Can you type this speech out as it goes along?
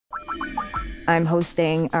I'm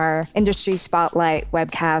hosting our Industry Spotlight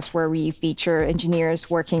webcast where we feature engineers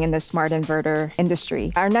working in the smart inverter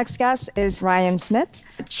industry. Our next guest is Ryan Smith,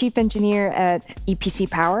 Chief Engineer at EPC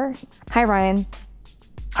Power. Hi, Ryan.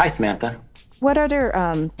 Hi, Samantha. What other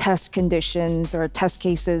test conditions or test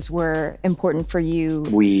cases were important for you?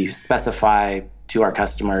 We specify to our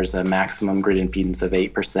customers a maximum grid impedance of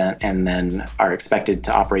 8% and then are expected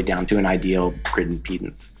to operate down to an ideal grid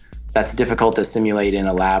impedance. That's difficult to simulate in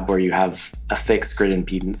a lab where you have a fixed grid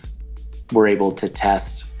impedance. We're able to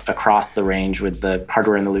test across the range with the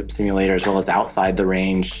hardware-in-the-loop simulator as well as outside the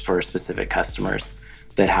range for specific customers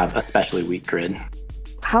that have especially weak grid.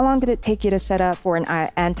 How long did it take you to set up for an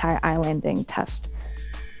anti-islanding test?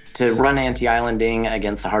 To run anti-islanding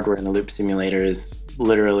against the hardware-in-the-loop simulator is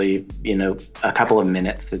literally, a couple of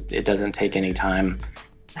minutes. It doesn't take any time.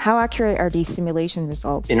 How accurate are these simulation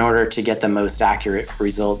results? In order to get the most accurate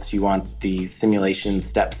results, you want the simulation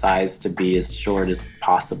step size to be as short as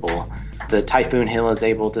possible. The Typhoon HIL is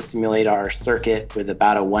able to simulate our circuit with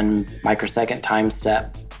about a 1 microsecond time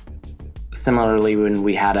step. Similarly, when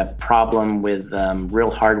we had a problem with real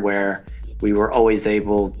hardware, we were always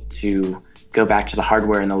able to go back to the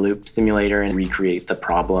hardware-in-the-loop simulator and recreate the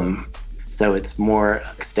problem. So it's more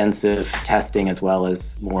extensive testing as well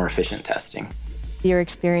as more efficient testing. Your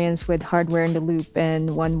experience with hardware-in-the-loop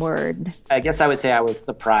in one word? I guess I would say I was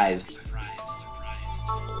surprised.